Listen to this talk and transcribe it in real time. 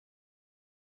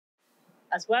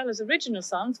As well as original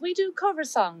songs, we do cover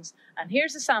songs, and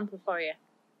here's a sample for you.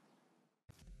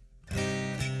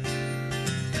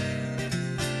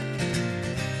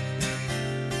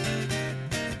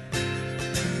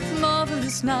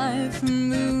 Marvelous night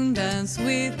from Moondance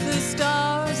with the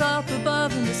stars up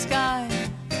above in the sky.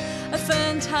 A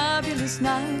fantabulous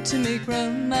night to make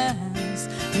romance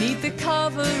neath the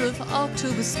cover of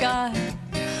October sky.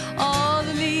 All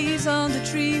the leaves on the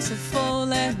trees are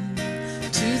falling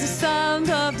to the sound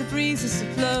of the breezes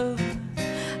that blow,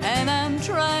 and I'm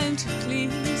trying to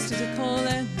please to the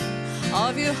calling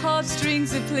of your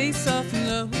heartstrings that play soft and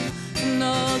low. And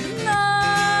all the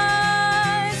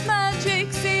night's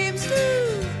magic seems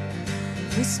to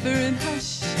whisper and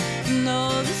hush, and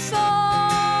all the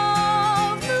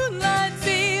soft moonlight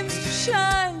seems to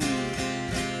shine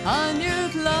on your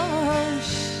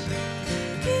blush.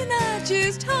 Can I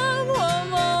just have one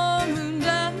more moon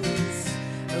dance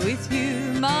with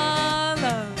you, my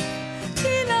love?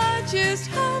 Can I just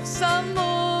have some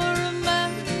more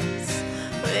romance?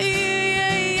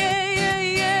 Yeah, yeah, yeah,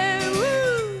 yeah,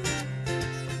 woo.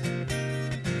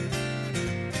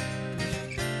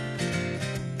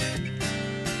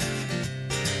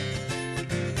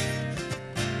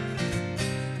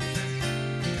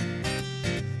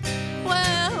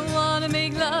 Well, I wanna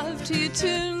make love to you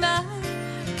tonight.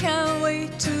 Can't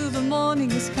wait till the morning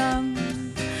has come,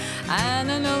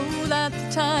 and I know that the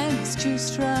time is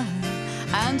just right,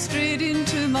 and straight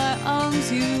into my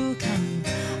arms you'll come.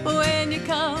 When you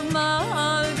come,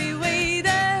 I'll be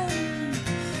waiting.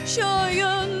 Sure,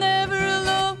 you're never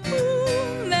alone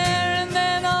there, and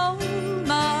then all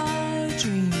my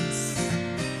dreams,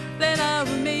 then I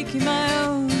will make you my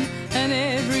own. And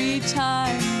every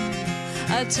time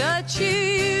I touch you,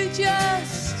 you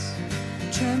just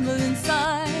tremble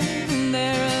inside, and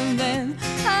there and then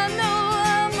I know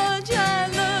how much I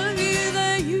love you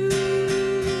that you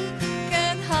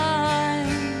can't hide.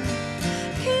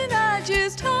 Can I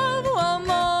just have one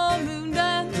more moon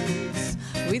dance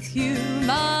with you,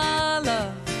 my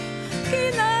love?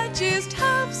 Can I just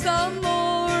have some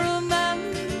more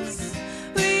romance?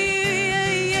 Yeah,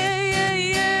 yeah, yeah,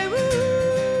 yeah, woo.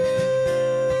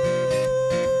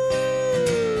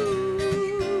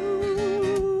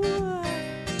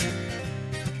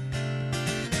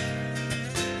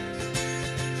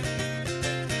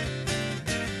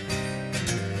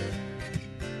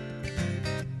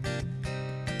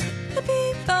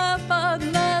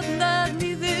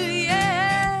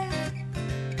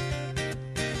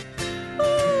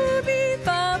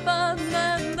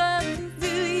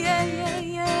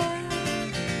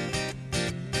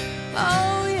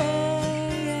 Oh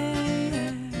yeah, yeah,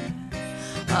 yeah.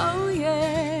 Oh yeah,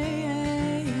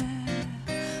 yeah,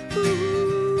 yeah. Ooh.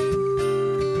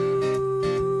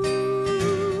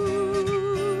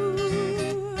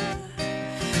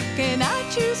 Can I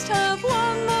just have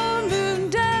one more moon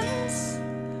dance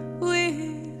with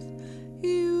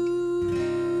you?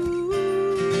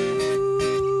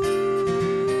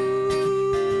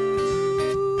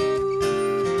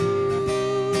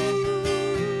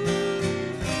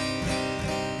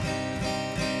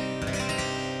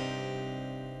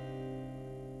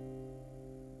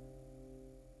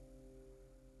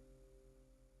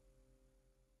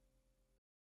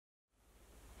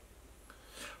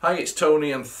 Hi, it's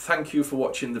Tony, and thank you for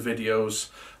watching the videos.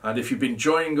 And if you've been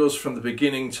joining us from the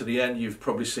beginning to the end, you've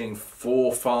probably seen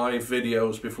 4 or 5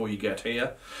 videos before you get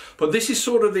here. But this is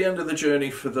sort of the end of the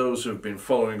journey for those who have been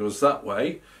following us that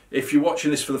way. If you're watching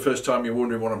this for the first time, you're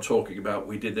wondering what I'm talking about,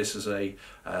 we did this as an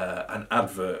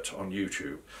advert on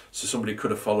YouTube. So somebody could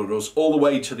have followed us all the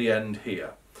way to the end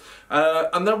here.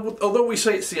 And then, although we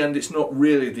say it's the end, it's not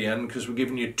really the end, because we're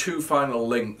giving you 2 final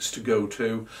links to go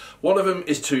to. One of them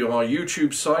is to our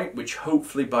YouTube site, which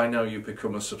hopefully by now you've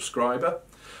become a subscriber.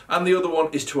 And the other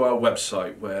one is to our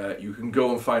website, where you can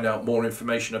go and find out more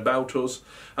information about us.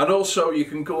 And also you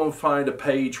can go and find a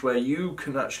page where you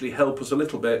can actually help us a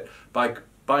little bit by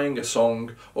buying a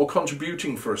song or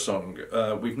contributing for a song.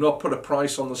 We've not put a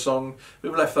price on the song.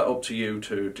 We've left that up to you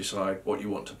to decide what you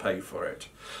want to pay for it.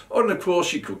 And of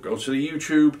course you could go to the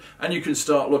YouTube and you can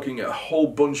start looking at a whole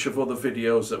bunch of other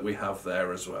videos that we have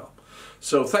there as well.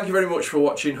 So thank you very much for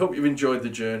watching. Hope you've enjoyed the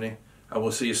journey, and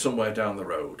we'll see you somewhere down the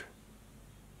road.